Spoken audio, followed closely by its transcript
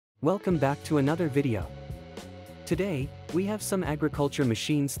Welcome back to another video. Today, we have some agriculture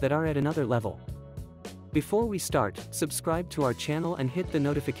machines that are at another level. Before we start, subscribe to our channel and hit the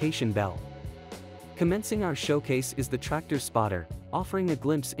notification bell. Commencing our showcase is the Tractor Spotter, offering a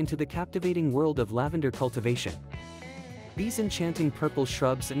glimpse into the captivating world of lavender cultivation. These enchanting purple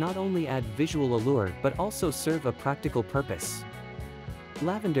shrubs not only add visual allure but also serve a practical purpose.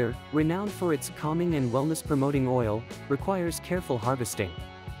 Lavender, renowned for its calming and wellness-promoting oil, requires careful harvesting.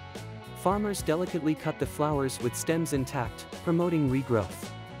 Farmers delicately cut the flowers with stems intact, promoting regrowth.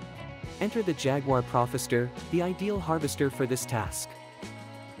 Enter the Jaguar Profester, the ideal harvester for this task.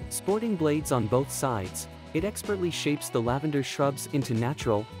 Sporting blades on both sides, it expertly shapes the lavender shrubs into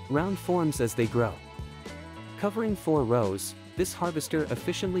natural, round forms as they grow. Covering 4 rows, this harvester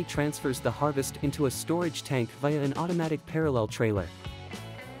efficiently transfers the harvest into a storage tank via an automatic parallel trailer.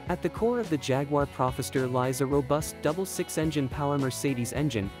 At the core of the Jaguar Profester lies a robust double 6-engine power Mercedes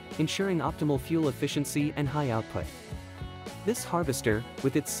engine, ensuring optimal fuel efficiency and high output. This harvester,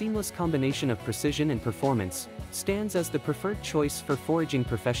 with its seamless combination of precision and performance, stands as the preferred choice for foraging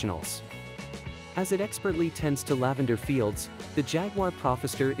professionals. As it expertly tends to lavender fields, the Jaguar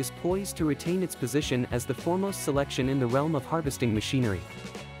Profester is poised to retain its position as the foremost selection in the realm of harvesting machinery.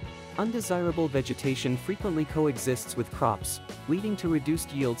 Undesirable vegetation frequently coexists with crops, leading to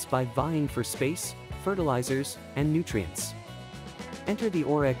reduced yields by vying for space, fertilizers, and nutrients. Enter the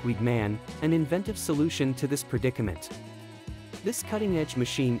Orchestra Weedman, an inventive solution to this predicament. This cutting-edge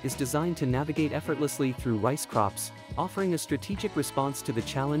machine is designed to navigate effortlessly through rice crops, offering a strategic response to the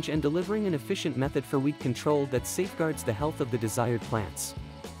challenge and delivering an efficient method for weed control that safeguards the health of the desired plants.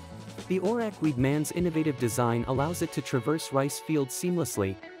 The Orchestra Weedman's innovative design allows it to traverse rice fields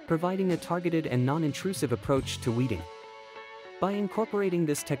seamlessly, providing a targeted and non-intrusive approach to weeding. By incorporating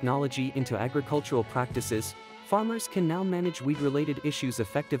this technology into agricultural practices, farmers can now manage weed-related issues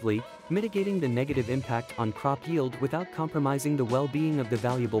effectively, mitigating the negative impact on crop yield without compromising the well-being of the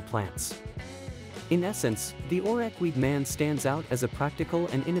valuable plants. In essence, the Orchestra Weedman stands out as a practical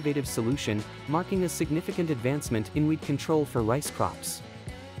and innovative solution, marking a significant advancement in weed control for rice crops.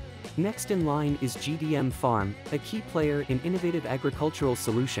 Next in line is GDM Farm, a key player in innovative agricultural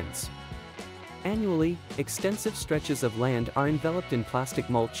solutions. Annually, extensive stretches of land are enveloped in plastic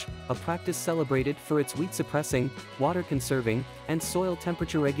mulch, a practice celebrated for its weed-suppressing, water-conserving, and soil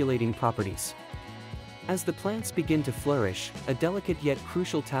temperature-regulating properties. As the plants begin to flourish, a delicate yet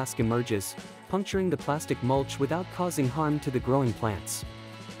crucial task emerges, puncturing the plastic mulch without causing harm to the growing plants.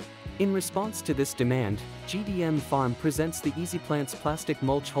 In response to this demand, GDM Farm presents the EasyPlants Plastic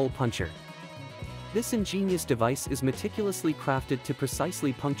Mulch Hole Puncher. This ingenious device is meticulously crafted to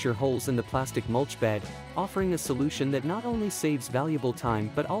precisely puncture holes in the plastic mulch bed, offering a solution that not only saves valuable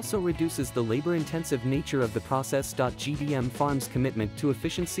time but also reduces the labor-intensive nature of the process. GDM Farm's commitment to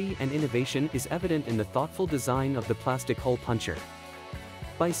efficiency and innovation is evident in the thoughtful design of the plastic hole puncher.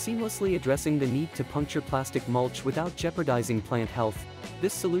 By seamlessly addressing the need to puncture plastic mulch without jeopardizing plant health,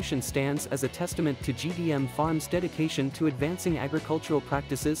 this solution stands as a testament to GDM Farm's dedication to advancing agricultural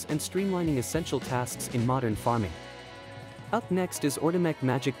practices and streamlining essential tasks in modern farming. Up next is Ortomec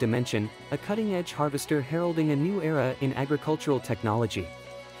Magic Dimension, a cutting-edge harvester heralding a new era in agricultural technology.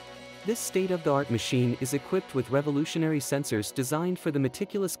 This state-of-the-art machine is equipped with revolutionary sensors designed for the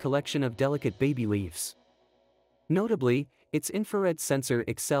meticulous collection of delicate baby leaves. Notably, its infrared sensor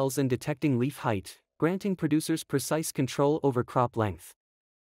excels in detecting leaf height, granting producers precise control over crop length.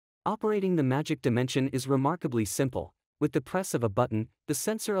 Operating the Magic Dimension is remarkably simple. With the press of a button, the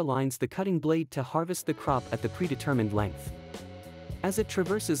sensor aligns the cutting blade to harvest the crop at the predetermined length. As it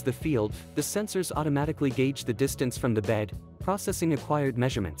traverses the field, the sensors automatically gauge the distance from the bed, processing acquired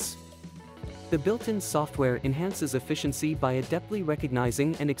measurements. The built-in software enhances efficiency by adeptly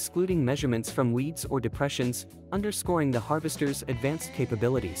recognizing and excluding measurements from weeds or depressions, underscoring the harvester's advanced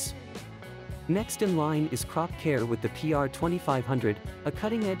capabilities. Next in line is Crop Care with the PR2500, a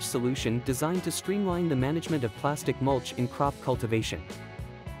cutting-edge solution designed to streamline the management of plastic mulch in crop cultivation.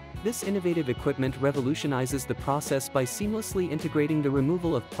 This innovative equipment revolutionizes the process by seamlessly integrating the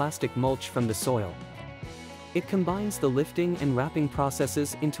removal of plastic mulch from the soil. It combines the lifting and wrapping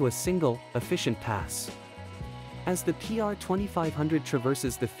processes into a single, efficient pass. As the PR2500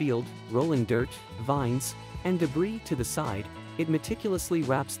 traverses the field, rolling dirt, vines, and debris to the side, it meticulously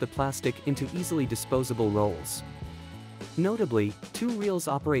wraps the plastic into easily disposable rolls. Notably, 2 reels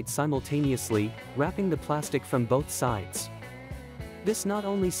operate simultaneously, wrapping the plastic from both sides. This not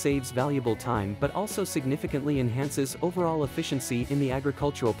only saves valuable time but also significantly enhances overall efficiency in the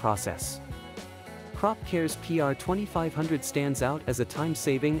agricultural process. Crop Care's PR2500 stands out as a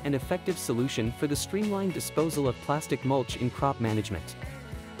time-saving and effective solution for the streamlined disposal of plastic mulch in crop management.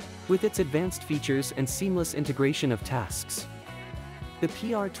 with its advanced features and seamless integration of tasks. The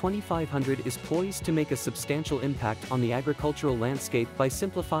PR2500 is poised to make a substantial impact on the agricultural landscape by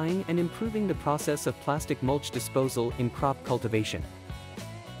simplifying and improving the process of plastic mulch disposal in crop cultivation.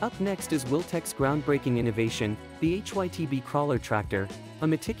 Up next is Wiltec's groundbreaking innovation, the HYTB crawler tractor, a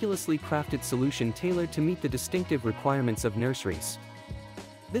meticulously crafted solution tailored to meet the distinctive requirements of nurseries.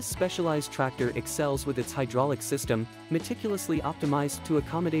 This specialized tractor excels with its hydraulic system, meticulously optimized to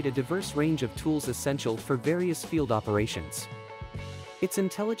accommodate a diverse range of tools essential for various field operations. Its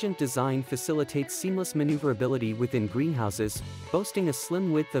intelligent design facilitates seamless maneuverability within greenhouses, boasting a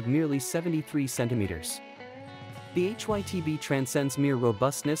slim width of merely 73 centimeters. The HYTB transcends mere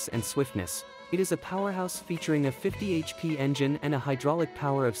robustness and swiftness. It is a powerhouse featuring a 50 HP engine and a hydraulic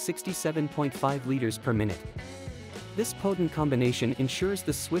power of 67.5 liters per minute. This potent combination ensures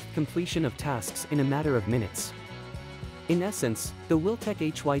the swift completion of tasks in a matter of minutes. In essence, the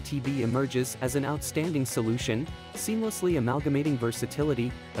Wiltec HYTB emerges as an outstanding solution, seamlessly amalgamating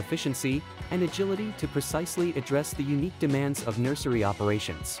versatility, efficiency, and agility to precisely address the unique demands of nursery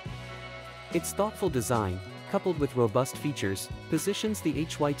operations. Its thoughtful design, coupled with robust features, positions the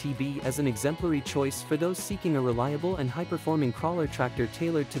HYTB as an exemplary choice for those seeking a reliable and high-performing crawler tractor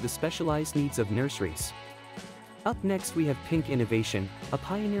tailored to the specialized needs of nurseries. Up next we have Pink Innovation, a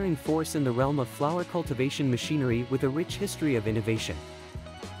pioneering force in the realm of flower cultivation machinery with a rich history of innovation.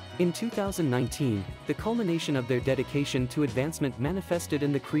 In 2019, the culmination of their dedication to advancement manifested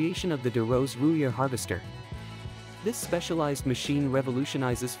in the creation of the De Rose Rouilleur harvester. This specialized machine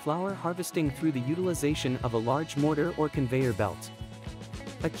revolutionizes flower harvesting through the utilization of a large mortar or conveyor belt.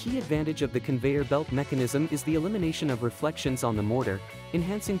 A key advantage of the conveyor belt mechanism is the elimination of reflections on the mortar,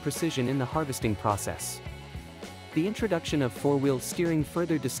 enhancing precision in the harvesting process. The introduction of four-wheel steering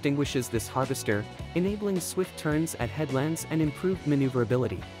further distinguishes this harvester, enabling swift turns at headlands and improved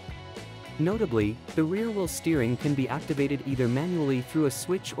maneuverability. Notably, the rear-wheel steering can be activated either manually through a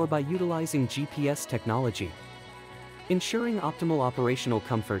switch or by utilizing GPS technology. Ensuring optimal operational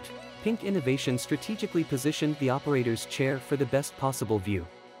comfort, Pink Innovation strategically positioned the operator's chair for the best possible view.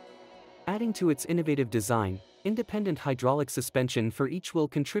 Adding to its innovative design, independent hydraulic suspension for each wheel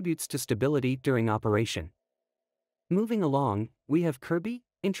contributes to stability during operation. Moving along, we have Kirby,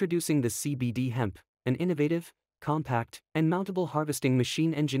 introducing the CBD Hemp, an innovative, compact, and mountable harvesting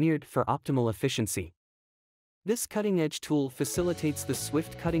machine engineered for optimal efficiency. This cutting-edge tool facilitates the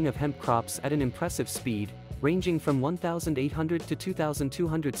swift cutting of hemp crops at an impressive speed, ranging from 1,800 to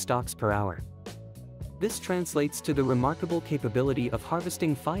 2,200 stalks per hour. This translates to the remarkable capability of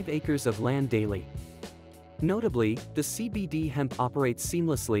harvesting 5 acres of land daily. Notably, the CBD Hemp operates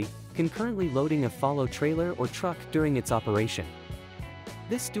seamlessly, concurrently loading a follow trailer or truck during its operation.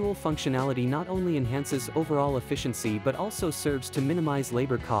 This dual functionality not only enhances overall efficiency but also serves to minimize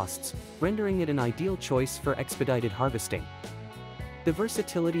labor costs, rendering it an ideal choice for expedited harvesting. The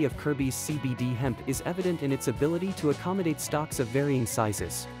versatility of Kirby's CBD Hemp is evident in its ability to accommodate stalks of varying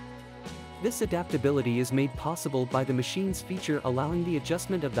sizes. This adaptability is made possible by the machine's feature allowing the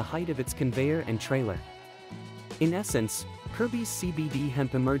adjustment of the height of its conveyor and trailer. In essence, Kirby's CBD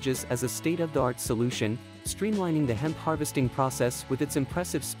Hemp emerges as a state-of-the-art solution, streamlining the hemp harvesting process with its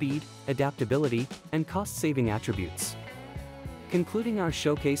impressive speed, adaptability, and cost-saving attributes. Concluding our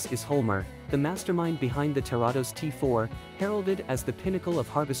showcase is Holmer, the mastermind behind the Terrados T4, heralded as the pinnacle of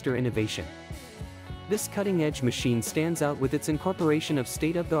harvester innovation. This cutting-edge machine stands out with its incorporation of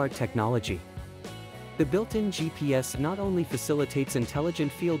state-of-the-art technology. The built-in GPS not only facilitates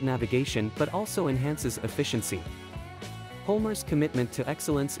intelligent field navigation but also enhances efficiency. Holmer's commitment to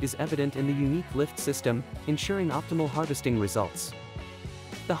excellence is evident in the unique lift system, ensuring optimal harvesting results.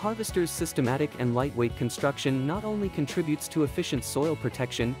 The harvester's systematic and lightweight construction not only contributes to efficient soil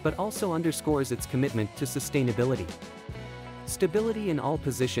protection but also underscores its commitment to sustainability. Stability in all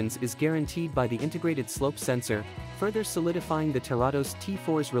positions is guaranteed by the integrated slope sensor, further solidifying the Terrados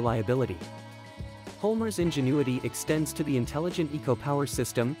T4's reliability. Holmer's ingenuity extends to the intelligent eco-power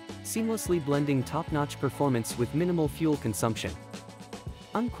system, seamlessly blending top-notch performance with minimal fuel consumption.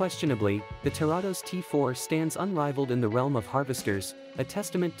 Unquestionably, the Terrados T4 stands unrivaled in the realm of harvesters, a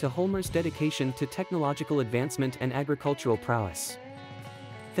testament to Holmer's dedication to technological advancement and agricultural prowess.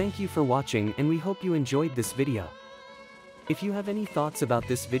 Thank you for watching and we hope you enjoyed this video. If you have any thoughts about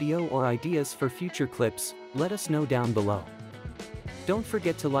this video or ideas for future clips, let us know down below. Don't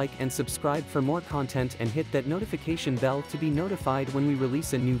forget to like and subscribe for more content and hit that notification bell to be notified when we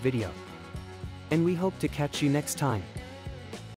release a new video. And we hope to catch you next time.